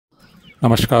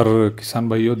नमस्कार किसान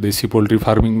भाइयों, देसी पोल्ट्री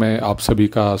फार्मिंग में आप सभी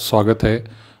का स्वागत है।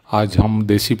 आज हम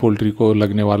देसी पोल्ट्री को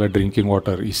लगने वाला ड्रिंकिंग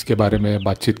वाटर इसके बारे में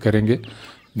बातचीत करेंगे।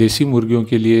 देसी मुर्गियों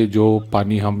के लिए जो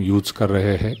पानी हम यूज़ कर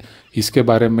रहे हैं इसके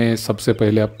बारे में सबसे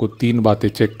पहले आपको 3 बातें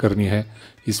चेक करनी है।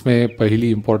 इसमें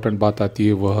पहली इम्पॉर्टेंट बात आती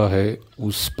है, वह है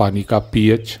उस पानी का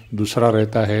पीएच, दूसरा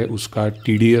रहता है उसका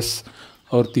टीडीएस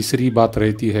और तीसरी बात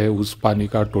रहती है उस पानी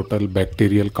का टोटल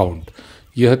बैक्टीरियल काउंट।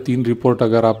 यह 3 रिपोर्ट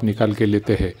अगर आप निकाल के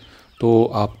लेते हैं तो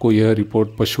आपको यह रिपोर्ट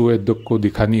पशु वैद्य को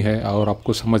दिखानी है और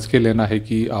आपको समझ के लेना है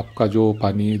कि आपका जो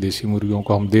पानी देसी मुर्गियों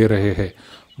को हम दे रहे हैं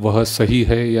वह सही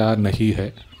है या नहीं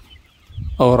है।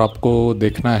 और आपको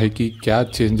देखना है कि क्या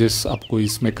चेंजेस आपको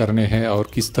इसमें करने हैं और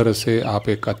किस तरह से आप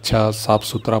एक अच्छा साफ़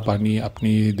सुथरा पानी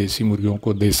अपनी देसी मुर्गियों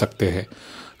को दे सकते हैं।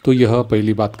 तो यह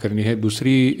पहली बात करनी है।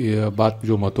 दूसरी बात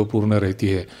जो महत्वपूर्ण रहती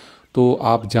है, तो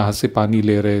आप जहाँ से पानी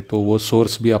ले रहे तो वो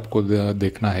सोर्स भी आपको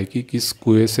देखना है कि किस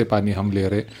कुएं से पानी हम ले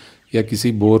रहे या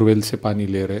किसी बोरवेल से पानी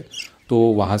ले रहे, तो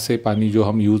वहाँ से पानी जो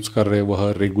हम यूज़ कर रहे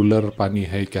वह रेगुलर पानी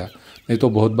है क्या। नहीं तो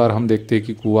बहुत बार हम देखते हैं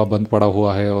कि कुआं बंद पड़ा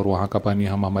हुआ है और वहाँ का पानी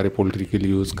हम हमारे पोल्ट्री के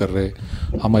लिए यूज़ कर रहे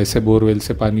हैं। हम ऐसे बोरवेल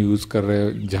से पानी यूज़ कर रहे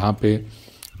हैं जहाँ पे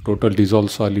टोटल डिज़ोल्व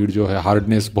सॉलिड जो है,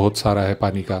 हार्डनेस बहुत सारा है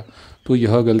पानी का। तो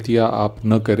यह गलतियाँ आप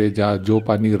न करें। जहाँ जो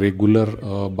पानी रेगुलर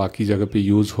बाकी जगह पे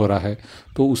यूज़ हो रहा है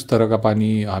तो उस तरह का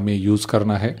पानी हमें यूज़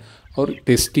करना है। और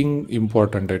टेस्टिंग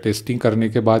इम्पॉर्टेंट है। टेस्टिंग करने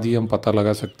के बाद ही हम पता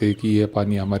लगा सकते हैं कि यह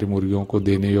पानी हमारी मुर्गियों को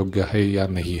देने योग्य है या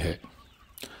नहीं है।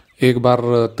 एक बार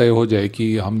तय हो जाए कि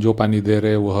हम जो पानी दे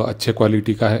रहे हैं वह अच्छे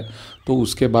क्वालिटी का है, तो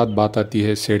उसके बाद बात आती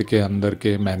है शेड के अंदर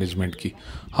के मैनेजमेंट की।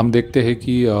 हम देखते हैं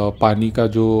कि पानी का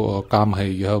जो काम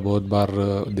है यह बहुत बार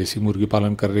देसी मुर्गी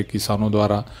पालन कर रहे किसानों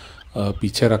द्वारा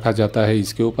पीछे रखा जाता है।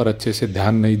 इसके ऊपर अच्छे से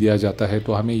ध्यान नहीं दिया जाता है।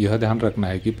 तो हमें यह ध्यान रखना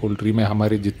है कि पोल्ट्री में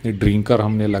हमारे जितने ड्रिंकर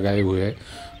हमने लगाए हुए हैं,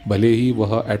 भले ही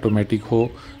वह ऑटोमेटिक हो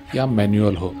या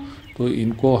मैनुअल हो, तो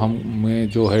इनको हमें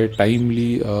जो है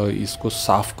टाइमली इसको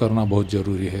साफ़ करना बहुत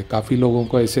ज़रूरी है। काफ़ी लोगों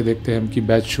को ऐसे देखते हैं हम कि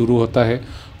बैच शुरू होता है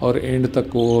और एंड तक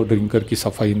वो ड्रिंकर की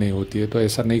सफाई नहीं होती है। तो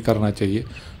ऐसा नहीं करना चाहिए।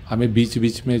 हमें बीच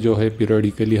बीच में जो है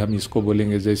पीरियडिकली हम इसको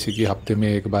बोलेंगे, जैसे कि हफ्ते में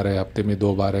 1 बार है, हफ्ते में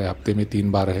 2 बार है, हफ्ते में 3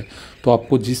 बार है। तो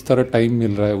आपको जिस तरह टाइम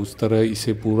मिल रहा है उस तरह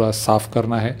इसे पूरा साफ़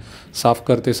करना है। साफ़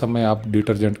करते समय आप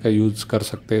डिटर्जेंट का यूज़ कर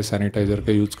सकते हैं, सैनिटाइज़र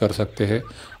का यूज़ कर सकते हैं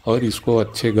और इसको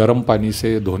अच्छे गर्म पानी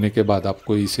से धोने के बाद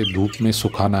आपको इसे धूप में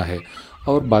सुखाना है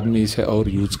और बाद में इसे और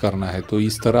यूज़ करना है। तो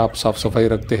इस तरह आप साफ़ सफाई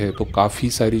रखते हैं तो काफ़ी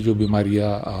सारी जो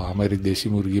बीमारियां हमारी देसी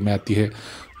मुर्गी में आती है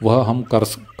वह हम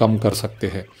कम कर सकते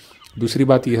हैं। दूसरी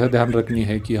बात यह ध्यान रखनी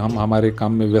है कि हम हमारे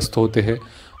काम में व्यस्त होते हैं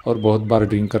और बहुत बार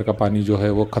ड्रिंकर का पानी जो है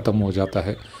वो ख़त्म हो जाता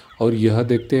है और यह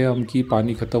देखते हैं हम कि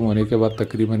पानी ख़त्म होने के बाद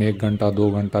तकरीबन 1 घंटा, 2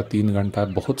 घंटा, 3 घंटा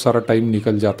बहुत सारा टाइम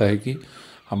निकल जाता है कि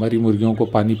हमारी मुर्गियों को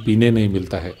पानी पीने नहीं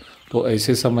मिलता है। तो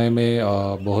ऐसे समय में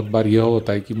बहुत बार यह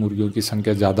होता है कि मुर्गियों की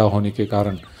संख्या ज़्यादा होने के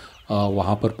कारण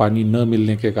वहाँ पर पानी न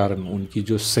मिलने के कारण उनकी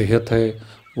जो सेहत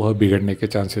है वह बिगड़ने के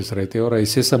चांसेस रहते हैं और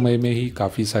ऐसे समय में ही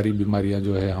काफ़ी सारी बीमारियां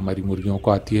जो है हमारी मुर्गियों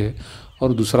को आती है।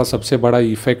 और दूसरा सबसे बड़ा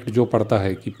इफ़ेक्ट जो पड़ता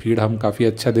है कि फीड हम काफ़ी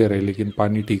अच्छा दे रहे हैं लेकिन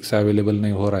पानी ठीक से अवेलेबल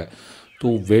नहीं हो रहा है,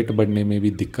 तो वेट बढ़ने में भी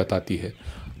दिक्कत आती है।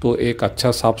 तो एक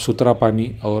अच्छा साफ़ सुथरा पानी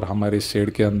और हमारे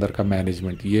शेड के अंदर का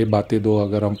मैनेजमेंट, ये बातें दो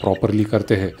अगर हम प्रॉपरली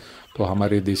करते हैं तो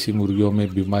हमारे देसी मुर्गियों में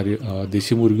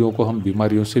देसी मुर्गियों को हम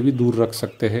बीमारियों से भी दूर रख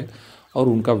सकते हैं और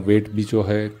उनका वेट भी जो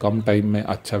है कम टाइम में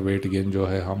अच्छा वेट गेन जो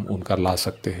है हम उनका ला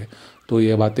सकते हैं। तो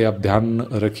ये बातें आप ध्यान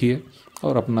रखिए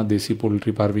और अपना देसी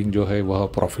पोल्ट्री फार्मिंग जो है वह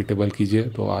प्रॉफिटेबल कीजिए।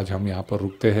 तो आज हम यहाँ पर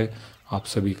रुकते हैं। आप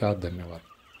सभी का धन्यवाद।